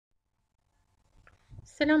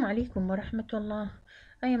Assalamu alaikum wa rahmatullah.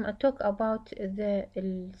 I am a talk about the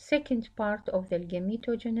second part of the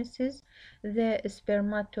gametogenesis, the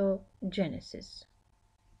spermatogenesis.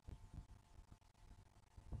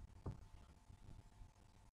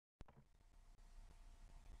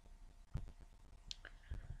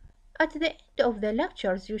 At the end of the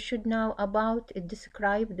lectures, you should know about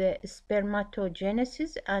describe the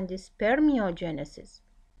spermatogenesis and spermiogenesis,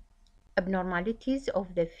 abnormalities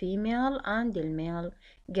of the female and the male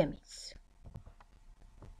gametes.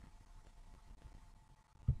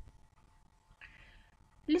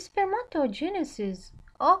 Spermatogenesis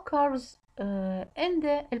occurs in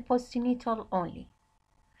the postnatal only.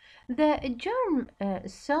 The germ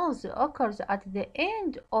cells occurs at the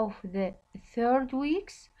end of the third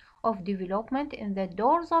weeks of development in the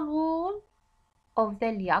dorsal wall of the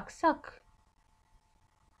iliac sac,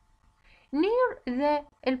 near the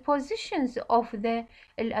positions of the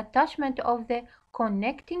attachment of the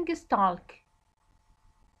connecting stalk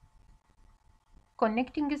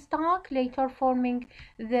later forming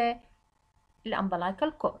the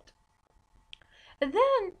umbilical cord.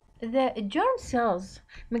 Then the germ cells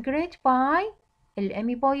migrate by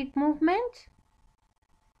amoeboid movement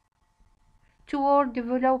toward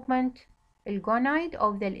development. Gonide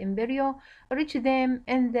of the embryo reach them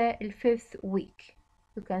in the fifth week.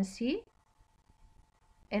 You can see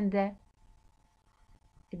in the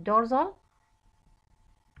dorsal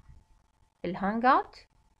hangout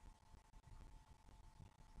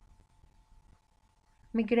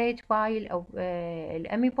migrate by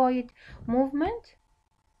amoeboid movement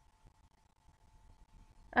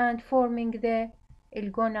and forming the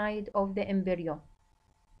gonide of the embryo.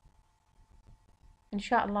 إن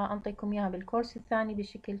شاء الله أنطيكم إياها بالكورس الثاني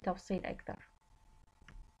بشكل تفصيل أكثر.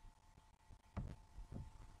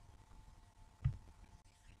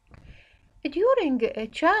 During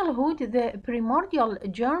childhood, the primordial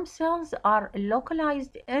germ cells are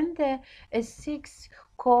localized in the six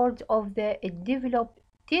cords of the developed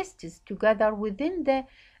testes together within the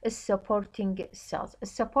supporting cells.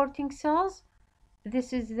 Supporting cells,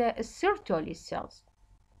 this is the Sertoli cells.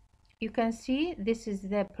 You can see this is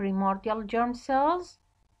the primordial germ cells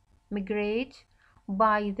migrate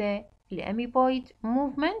by the amoeboid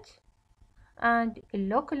movement and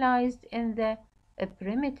localized in the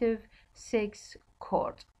primitive six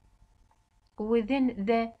cord within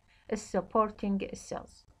the supporting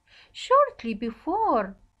cells. Shortly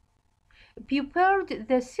before puberty,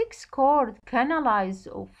 the six cord canalize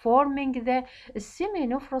forming the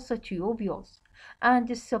seminiferous tubules, and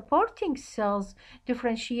the supporting cells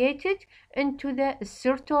differentiated into the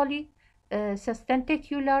Sertoli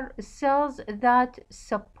sustentacular cells that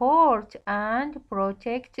support and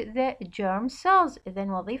protect the germ cells. إذن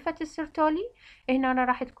وظيفة السيرتولي هنا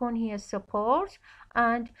راح تكون هي support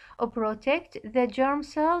and protect the germ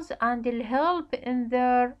cells and help in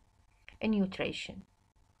their nutrition.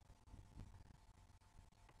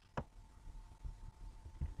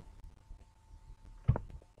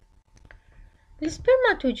 The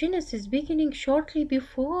spermatogenesis beginning shortly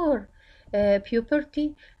before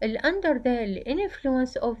puberty under the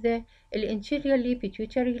influence of the anteriorly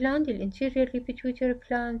pituitary gland. The anteriorly pituitary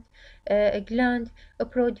gland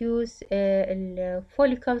produce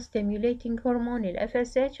follicle stimulating hormone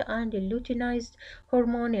FSH and luteinized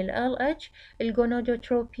hormone LH,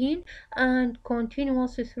 gonadotropin, and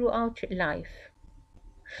continuous throughout life.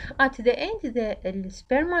 At the end of the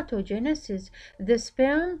spermatogenesis, the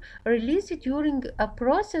sperm released during a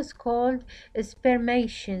process called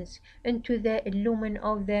spermations into the lumen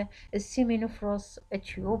of the seminiferous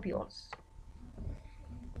tubules.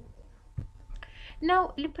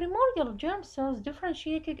 Now, the primordial germ cells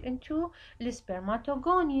differentiated into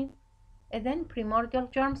spermatogonia. Then primordial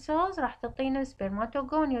germ cells راح تعطينا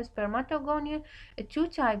spermatogonia. Spermatogonia two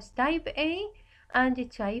types, type A and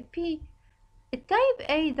type B. Type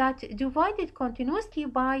A that divided continuously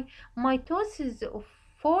by mitosis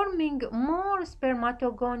forming more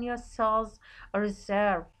spermatogonia cells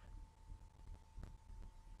reserve,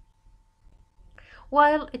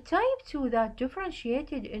 while type 2 that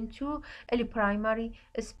differentiated into primary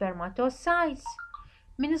spermatocytes.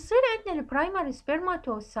 من يصير عندنا primary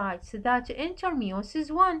spermatocytes that enter meiosis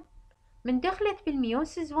 1. من دخلت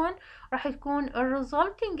بالميوسيس 1 راح تكون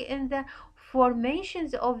resulting in the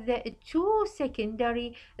formations of the two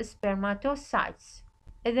secondary spermatocytes.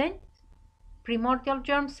 إذن primordial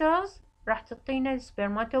germ cells راح تعطينا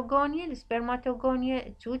السبرماتوغونيا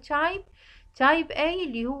two type A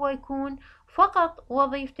اللي هو يكون فقط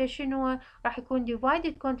وظيفته شنو راح يكون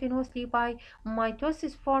divided continuously by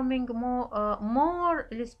mitosis forming more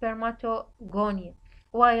spermatogonia.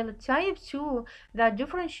 while type 2 that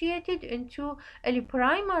differentiated into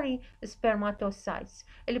primary spermatocytes.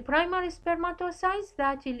 Primary spermatocytes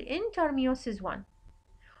that enter meiosis 1,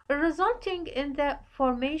 resulting in the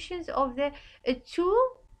formations of the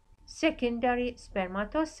two secondary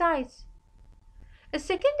spermatocytes.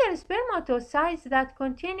 Secondary spermatocytes that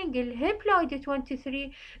containing haploid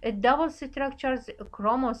 23 double structures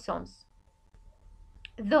chromosomes,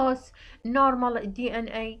 thus normal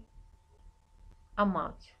DNA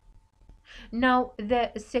amount. Now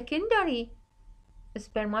the secondary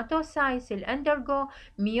spermatocytes will undergo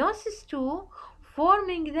meiosis 2,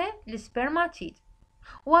 forming the spermatid.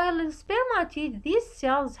 While in spermatid, these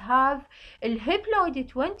cells have haploid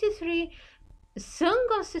 23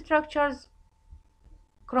 single structures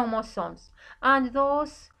chromosomes, and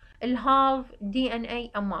those half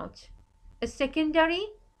DNA amount. Secondary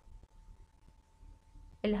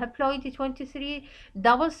haploid 23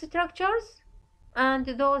 double structures, and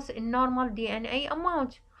those in normal DNA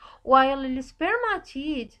amount, while the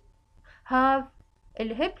spermatid have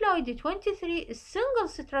haploid 23 single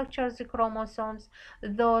structures chromosomes,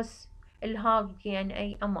 those half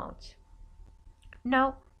DNA amount.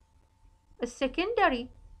 Now, السكندري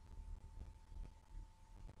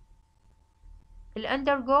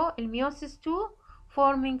undergo meiosis 2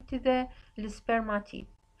 forming to the spermatid.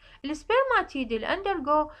 السpermatid will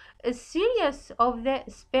undergo a series of the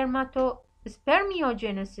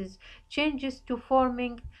spermiogenesis changes to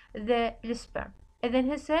forming the sperm.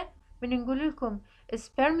 إذن هسه بنقول لكم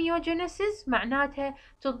spermiogenesis معناتها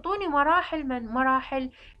تنطوني مراحل من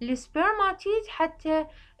مراحل السpermatid حتى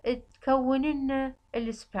تكون لنا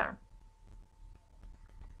السperm.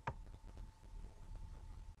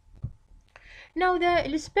 Now the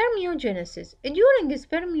spermiogenesis. During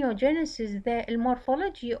spermiogenesis the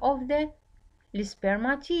morphology of the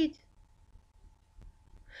spermatid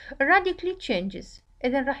radically changes.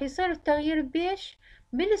 إذا راح يصير التغيير بإيش؟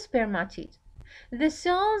 بالسpermatid. The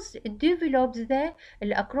cells develops the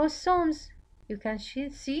acrosomes. You can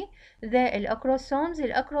see the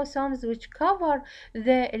acrosomes which cover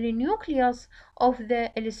the nucleus of the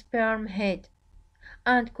sperm head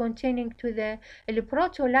and containing to the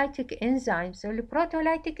proteolytic enzymes. The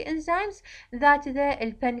proteolytic enzymes that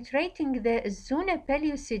penetrating the zona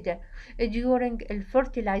pellucida during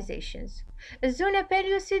fertilizations. الزونة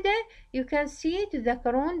pellucida you can see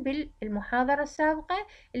تذكرون بالمحاضرة السابقة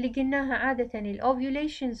اللي قلناها عادة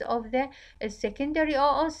الovulations of the secondary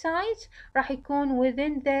oocytes راح يكون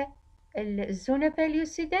within the الزونة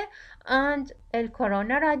pellucida and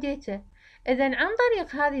الcorona radiata. إذن عن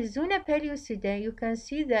طريق هذه الزونة pellucida you can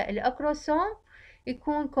see the الأكروسوم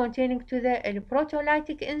يكون containing to the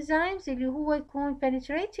proteolytic enzymes اللي هو يكون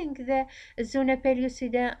penetrating the zona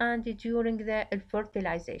pellucida and during the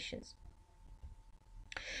fertilizations.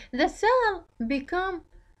 The cell become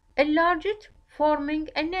enlarged forming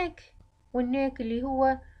a neck, والneck اللي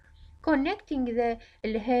هو connecting the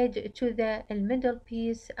head to the middle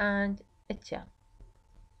piece and a tail.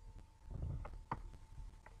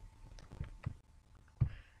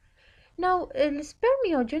 Now,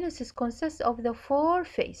 spermiogenesis consists of the four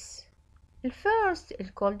phases. The first,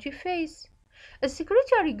 the Golgi phase.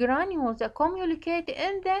 Secretory granules accumulate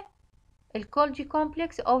in the Golgi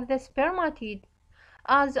complex of the spermatid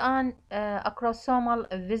as an acrosomal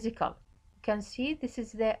vesicle. You can see this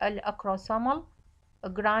is the acrosomal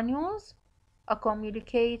granules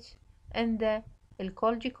accumulate in the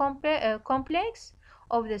Golgi complex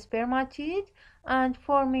of the spermatid and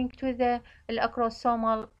forming to the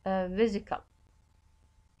acrosomal vesicle.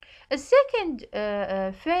 The second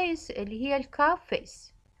phase اللي هي الكاف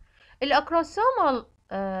phase. الacrosomal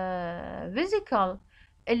vesicle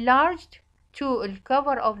enlarged to the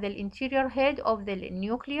cover of the interior head of the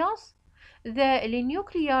nucleus. The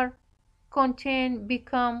nuclear content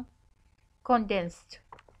become condensed.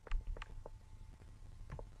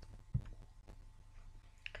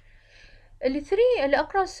 The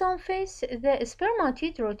acrosome phase, the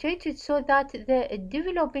spermatid rotated so that the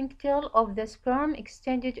developing tail of the sperm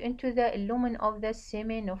extended into the lumen of the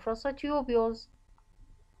seminephros tubules.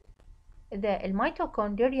 The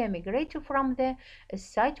mitochondria migrate from the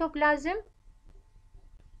cytoplasm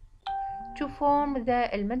to form the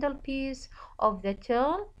middle piece of the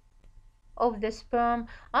tail of the sperm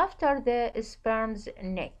after the sperm's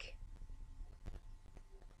neck.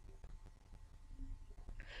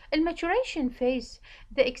 In maturation phase,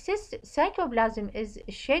 the excess cytoplasm is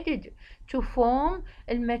shedded to form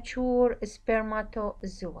a mature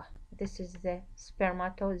spermatozoa. This is the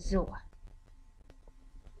spermatozoa.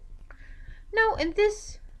 Now in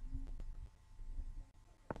this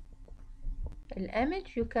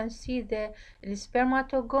image you can see the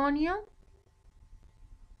spermatogonia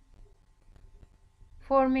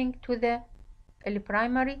forming to the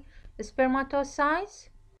primary spermatocytes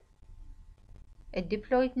a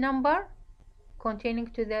diploid number containing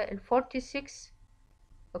to the 46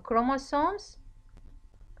 chromosomes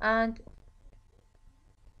and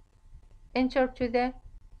enter to the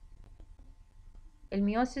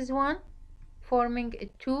meiosis 1 forming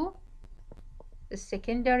two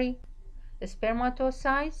secondary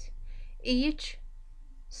spermatocytes, each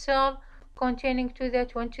cell containing to the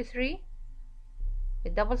 23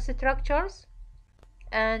 double structures,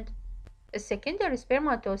 and a secondary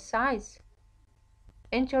spermatocytes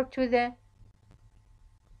enter to the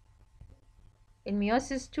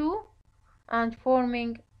meiosis 2 and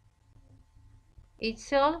forming each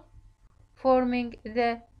cell forming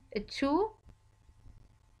the two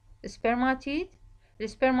spermatid, the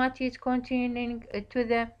spermatid containing to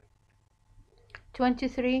the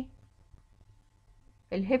 23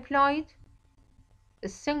 haploid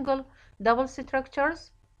single double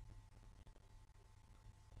structures,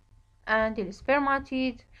 and the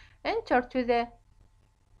spermatid enter to the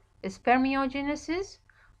spermiogenesis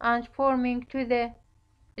and forming to the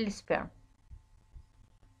sperm.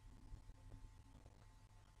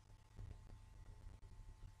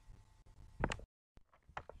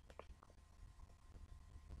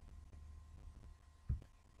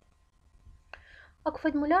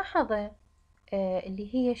 أقفد ملاحظة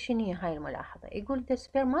اللي هي شنو هاي الملاحظة؟ يقول the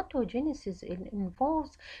spermatogenesis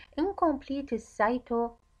involves incomplete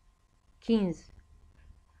cytokines.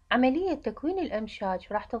 عملية تكوين الأمشاج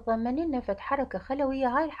راح تتضمن لنا فد حركة خلوية،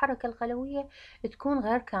 هاي الحركة الخلوية تكون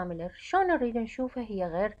غير كاملة. شلون نريد نشوفها هي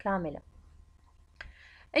غير كاملة؟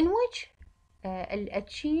 in which a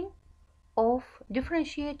chain of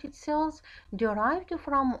differentiated cells derived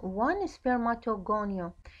from one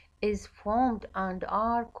spermatogonium is formed and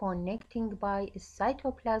are connecting by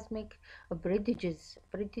cytoplasmic bridges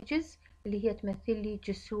اللي هي تمثل لي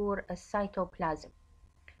جسور السيتوبلازم.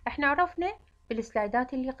 احنا عرفنا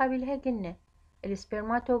بالسلايدات اللي قبلها قلنا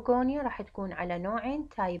السبرماتوغونيا راح تكون على نوعين،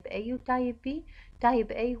 تايب A وتايب B.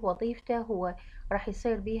 تايب A وظيفته هو راح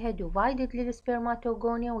يصير بيها divided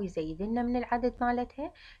للسبرماتوغونيا ويزيد لنا من العدد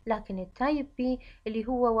مالتها، لكن التايب B اللي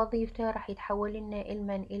هو وظيفته راح يتحول لنا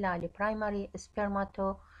المن إلى البرايمري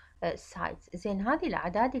سبرماتوسايتس. زين هذه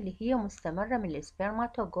الأعداد اللي هي مستمرة من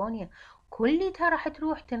السبرماتوغونيا كلها راح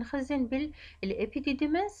تروح تنخزن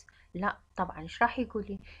بالإبيديديمس؟ لا طبعا. ايش راح يقول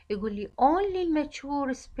لي؟ يقول لي only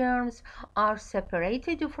mature sperms are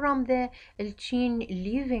separated from the chain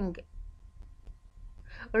leaving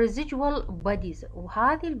residual bodies.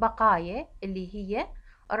 وهذه البقايا اللي هي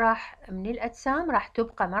راح من الأجسام راح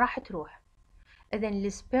تبقى ما راح تروح. إذن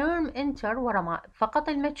السبيرم انتر ورا ما فقط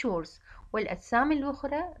الماتشورز، والأجسام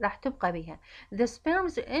الأخرى راح تبقى بها. The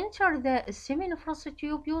sperms enter the seminiferous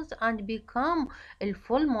tubules and become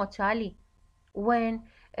full motile when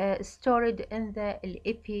stored in the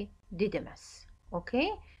epididymis.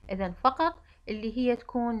 اوكي، اذا فقط اللي هي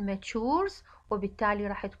تكون matures وبالتالي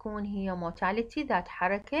راح تكون هي mortality ذات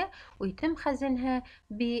حركة ويتم خزنها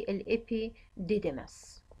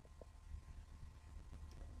بالepididymis.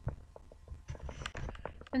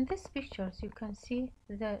 In this pictures you can see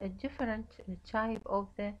the different type of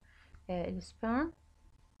the sperm,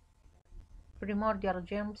 primordial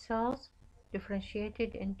germ cells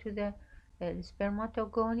differentiated into the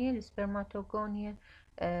السبرماتوغونيا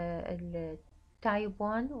التايب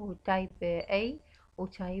 1 وتايب A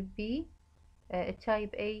وتايب B.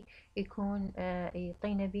 التايب A يكون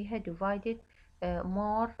يعطينا بيها divided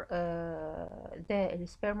more the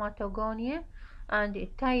spermatogonia, and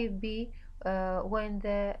type B when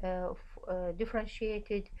the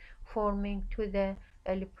differentiated forming to the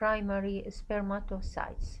primary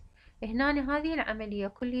spermatocytes. هنا هذه العملية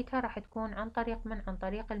كلها راح تكون عن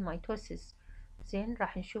طريق الميتوسيس. زين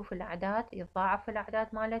راح نشوف الأعداد يتضاعف الأعداد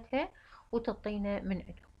مالتها وتعطينا من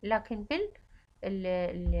عندهم، لكن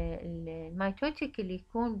الميتوتيك اللي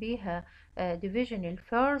يكون بيها division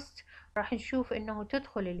الفيرست راح نشوف انه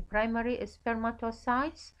تدخل البرايمري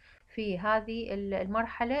سبرماتوسايتس في هذه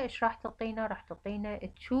المرحلة. ايش راح تعطينا؟ راح تعطينا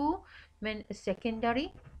 2 من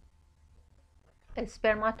السكندري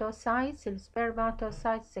السبرماتوسايتس.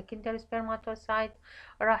 secondary spermatocyte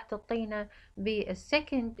راح تعطينا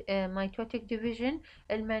بالسكند ميتوتيك ديفيجن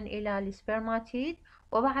المن إلى السبرماتيد،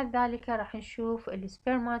 وبعد ذلك راح نشوف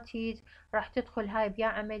السبرماتيد راح تدخل هاي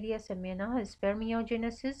بعملية سميناها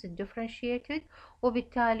Spermogenesis differentiated،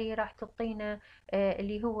 وبالتالي راح تعطينا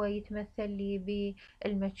اللي هو يتمثل لي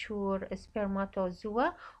بالماتشور سبرماتوزوا،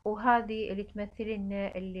 وهذه اللي تمثل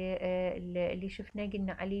لنا اللي شفنا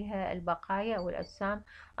قلنا عليها البقايا أو الأجسام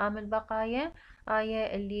البقايا،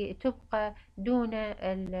 هاي اللي تبقى دون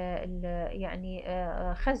يعني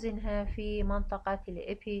خزنها في منطقة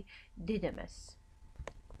الإبيديدمس.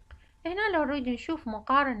 هنا لو نريد نشوف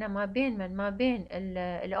مقارنة ما بين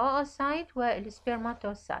الأوسايت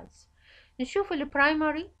والسبرماتوسايتس، نشوف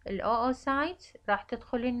البرايمري الأوسايت راح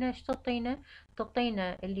تدخل لنا ايش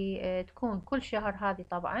تعطينا اللي تكون كل شهر، هذه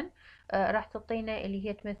طبعا راح تعطينا اللي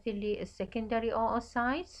هي تمثل لي السكندري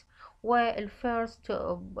أوسايتس والفيرست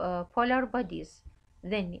بولار بوديز.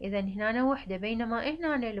 إذا هنا وحدة، بينما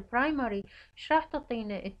هنا البرايمري ايش راح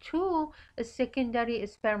تعطينا التو السكندري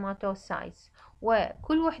سبرماتوسايتس،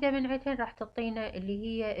 وكل وحدة من عندهن راح تعطينا اللي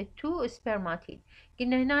هي التو سبرماتيد.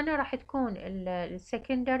 قلنا هنا راح تكون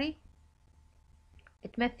السكندري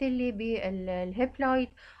تمثل لي بالهيبلويد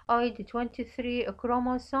اويد 23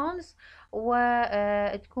 كروموسومز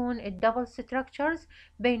وتكون الدبل ستراكشرز،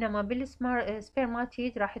 بينما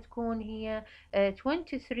بالسبرماتيد راح تكون هي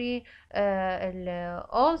 23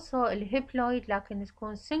 also الهيبلويد لكن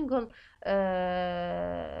تكون single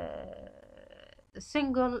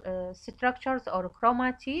structures or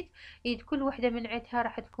chromatid. كل وحدة من عندها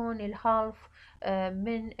راح تكون الهالف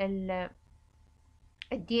من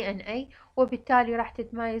الدي ان اي، وبالتالي راح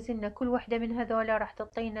تتميز ان كل وحدة من هذولا راح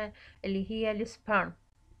تعطينا اللي هي السبرم.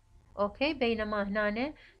 اوكي، بينما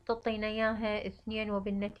هنا تعطينا اياها اثنين،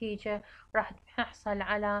 وبالنتيجة راح نحصل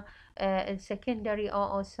على السكندري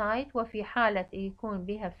اوسايت، وفي حالة يكون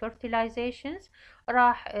بها fertilizations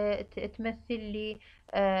راح تمثل لي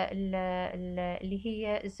اللي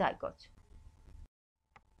هي الزيغوت.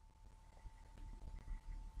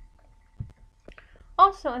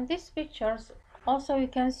 Also in these pictures also you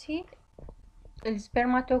can see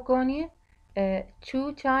السبرماتوغونيا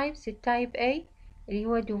two types، type A اللي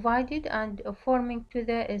هو divided and forming to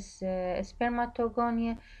the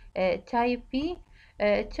spermatogonia type B.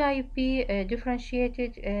 Type B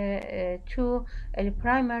differentiated to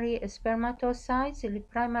primary spermatocytes.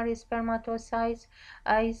 primary spermatocytes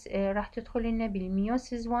راح تدخل لنا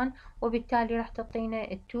بالميوسيس 1، وبالتالي راح تعطينا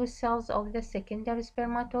two cells of the secondary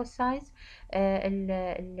spermatocytes.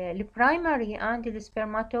 البرايمري and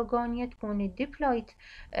السبرماتوغونيا تكون diploid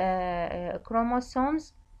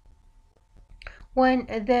chromosomes when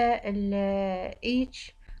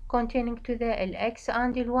each containing to the X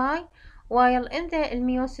and Y, while in the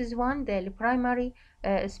meiosis 1 the primary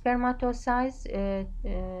spermatocytes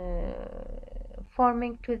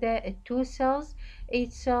forming to the two cells,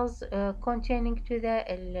 each cells containing to the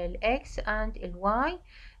X and Y.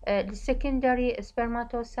 The secondary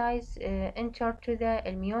spermatocytes enter to the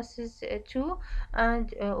meiosis 2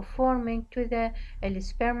 and forming to the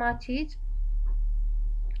spermatid.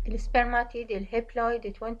 السبرماتيد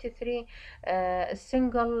الهيبلويد 23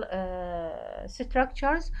 single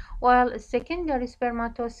structures، while secondary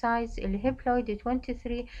spermatocytes الهيبلويد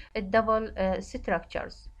 23 double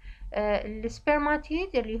structures.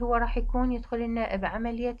 السبرماتيد اللي هو راح يكون يدخل لنا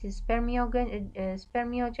بعملية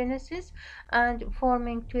spermogenesis and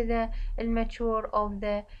forming to the mature of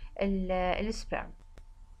the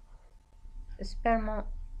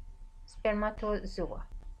spermatozoa.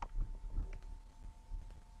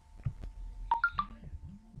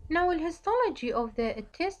 Now, the histology of the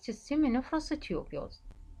test seminiferous tubules.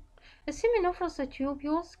 The seminiferous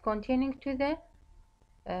tubules containing to the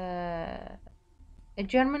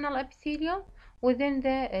germinal epithelium within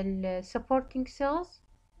the supporting cells,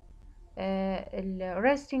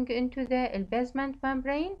 resting into the basement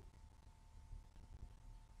membrane,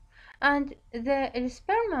 and the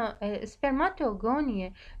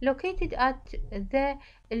spermatogonia located at the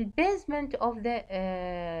basement of the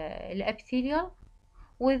epithelial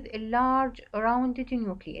with a large rounded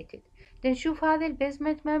nucleated. نشوف هذا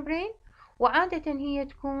البيزمنت membrane، وعادة هي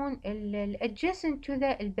تكون adjacent to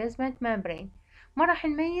the basement membrane. ما راح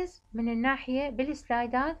نميز من الناحية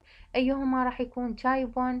بالسلايدات أيهما راح يكون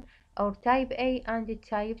type 1 أو type A and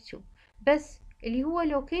type 2، بس اللي هو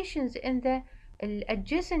locations in the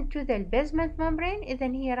adjacent to the basement membrane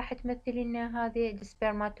إذن هي راح تمثل لنا هذه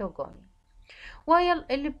السبرماتوغونيا. while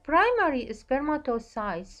the primary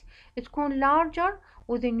spermatocytes تكون larger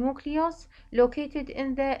with a nucleus located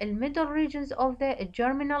in the middle regions of the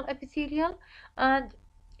germinal epithelial, and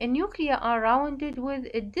the nuclei are rounded with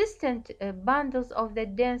distant bundles of the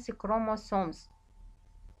dense chromosomes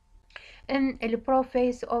in the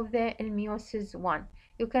prophase of the meiosis 1.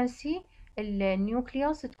 You can see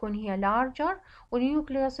النيوكليوس تكون هي larger،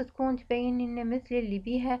 والنيوكليوس تكون تبين لنا مثل اللي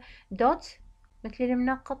بيها دوت، مثل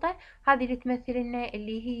المنقطة، هذه اللي تمثل لنا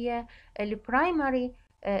اللي هي البرايمري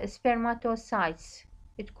spermatocytes،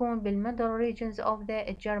 تكون بالmiddle regions of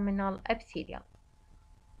the germinal epithelium.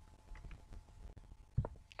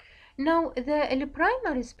 Now, the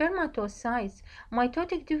primary spermatocytes,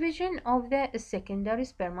 mitotic division of the secondary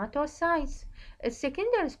spermatocytes.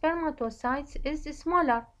 Secondary spermatocytes is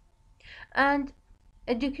smaller and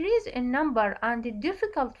a decrease in number and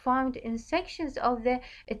difficult found in sections of the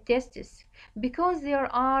testes because there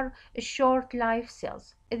are short life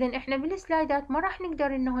cells. إذن إحنا بالسلايدات ما راح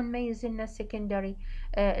نقدر إنه نميز لنا secondary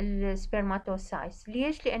السpermatocytes.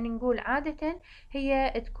 ليش؟ لأن نقول عادة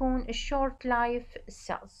هي تكون short life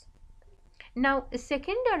cells. Now,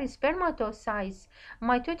 secondary spermatocytes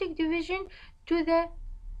mitotic division to the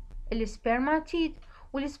السpermatid،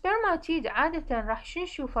 والسpermatid عادة راح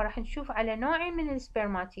نشوفه، راح نشوف على نوعين من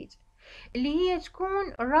السpermatid اللي هي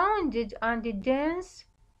تكون rounded and dense.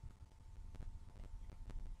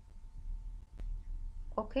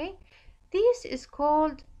 Okay, this is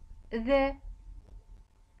called the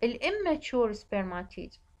immature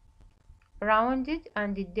spermatid, rounded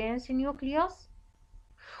and dense nucleus,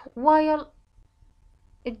 while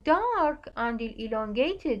dark and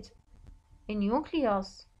elongated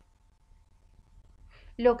nucleus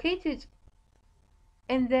located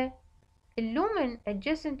in the lumen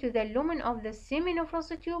adjacent to the lumen of the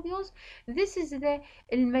seminophrous tubules. This is the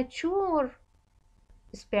immature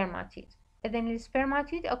spermatid. إذن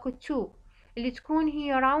السpermatid أكو two اللي تكون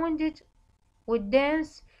هي rounded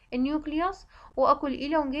والdense nucleus، وأكو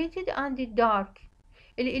elongated and dark.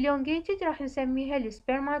 elongated راح نسميها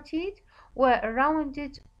السpermatid،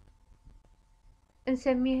 والrounded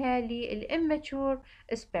نسميها للimmature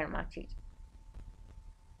spermatid.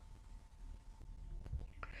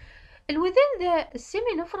 Within the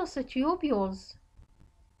seminophrous tubules,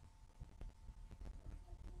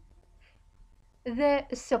 the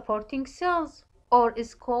supporting cells, or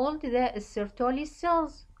is called the Sertoli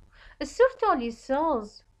cells. Sertoli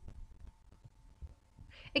cells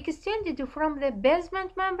extended from the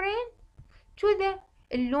basement membrane to the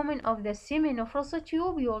lumen of the seminophrous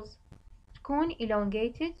tubules, تكون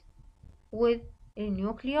elongated with a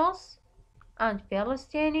nucleus and pale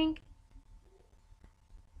staining.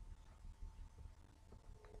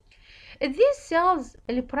 These cells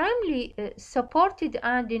primarily supported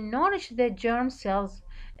and nourished the germ cells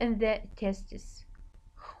in the testes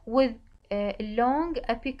with long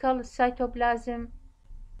apical cytoplasm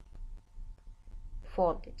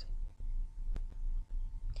folded.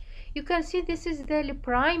 You can see this is the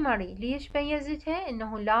primary. ليش ميزتها؟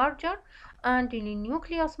 إنه larger and the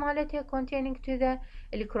nucleus مالتها containing to the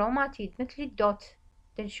الكروماتيد مثل الدوت،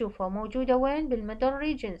 تنشوفها موجودة وين؟ بالميدل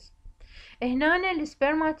regions. هنا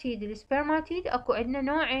السpermatid اكو عندنا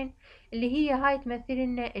نوعين اللي هي هاي تمثل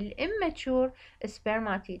لنا الاماتشور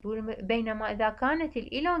سpermatid، بينما اذا كانت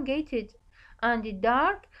elongated and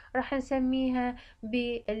dark راح نسميها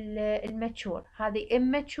بالماتشور. هذه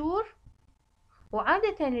immature،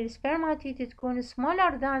 وعادة السpermatid تكون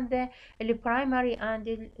smaller than the primary and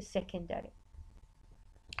the secondary.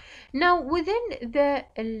 Now, within the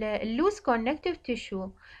loose connective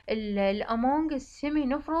tissue among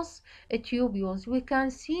seminophrous tubules, we can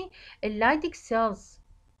see Leydig cells,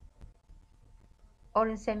 or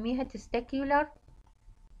نسميها testicular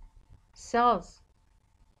cells.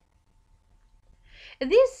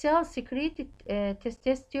 These cells secrete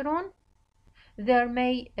testosterone. There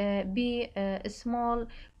may be small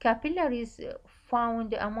capillaries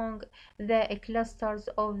found among the clusters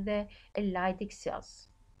of the Leydig cells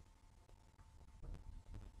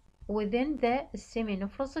within the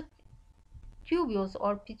seminophrous tubules,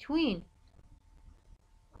 or between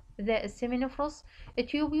the seminophrous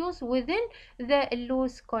tubules within the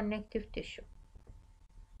loose connective tissue.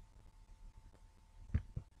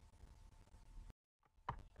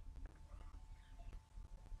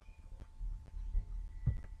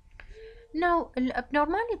 Now,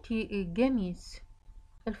 abnormality gametes.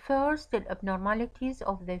 First, the abnormalities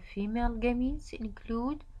of the female gametes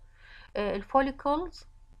include follicles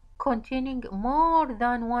containing more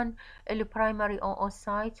than one primary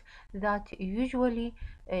oocyte that usually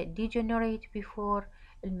degenerate before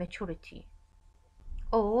maturity,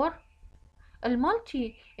 or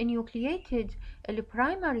multi-nucleated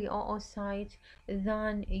primary oocyte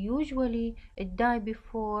that usually die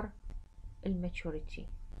before maturity.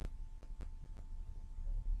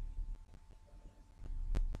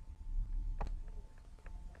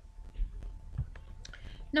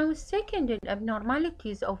 Now, second,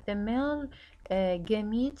 abnormalities of the male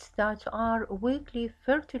gametes that are weakly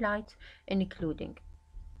fertilized, including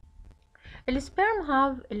the sperm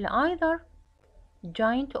have either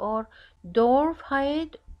giant or dwarf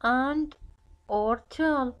head and or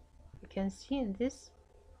tail. You can see in this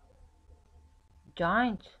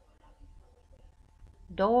giant,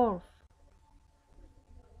 dwarf,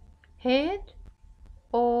 head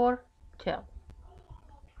or tail.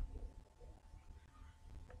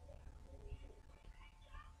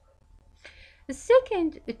 The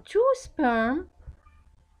second, two sperm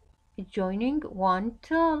joining one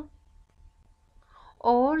tail,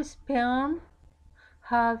 or sperm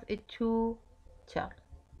have two tail.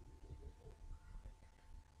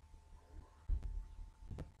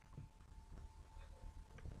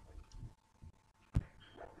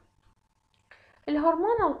 The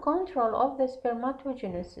hormonal control of the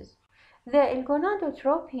spermatogenesis. The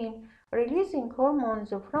gonadotropin releasing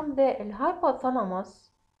hormones from the hypothalamus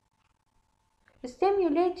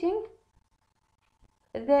stimulating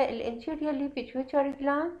the anterior pituitary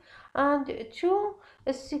gland and to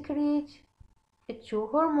secrete two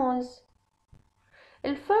hormones.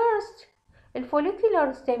 First,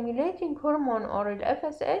 follicular stimulating hormone or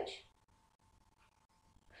FSH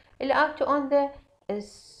act on the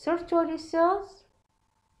Sertoli cells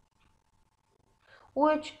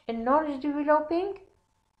which encourage developing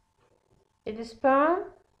the sperm,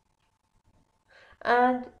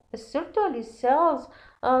 and Sertoli cells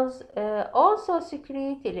also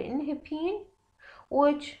secrete the inhibin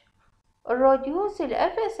which reduce the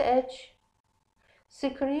FSH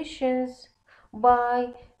secretions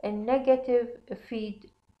by a negative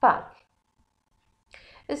feedback.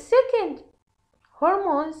 The second,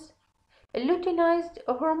 hormones, luteinized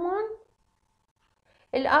hormone,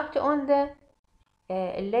 act on the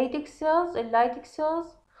Leydig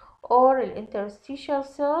cells or interstitial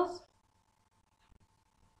cells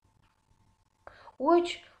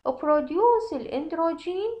which produce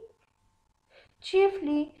androgen,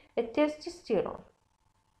 chiefly testosterone.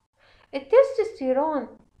 Testosterone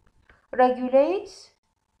regulates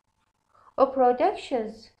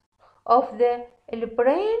productions of the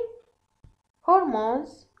brain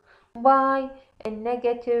hormones by a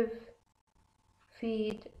negative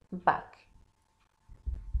feedback.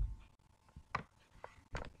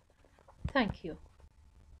 Thank you.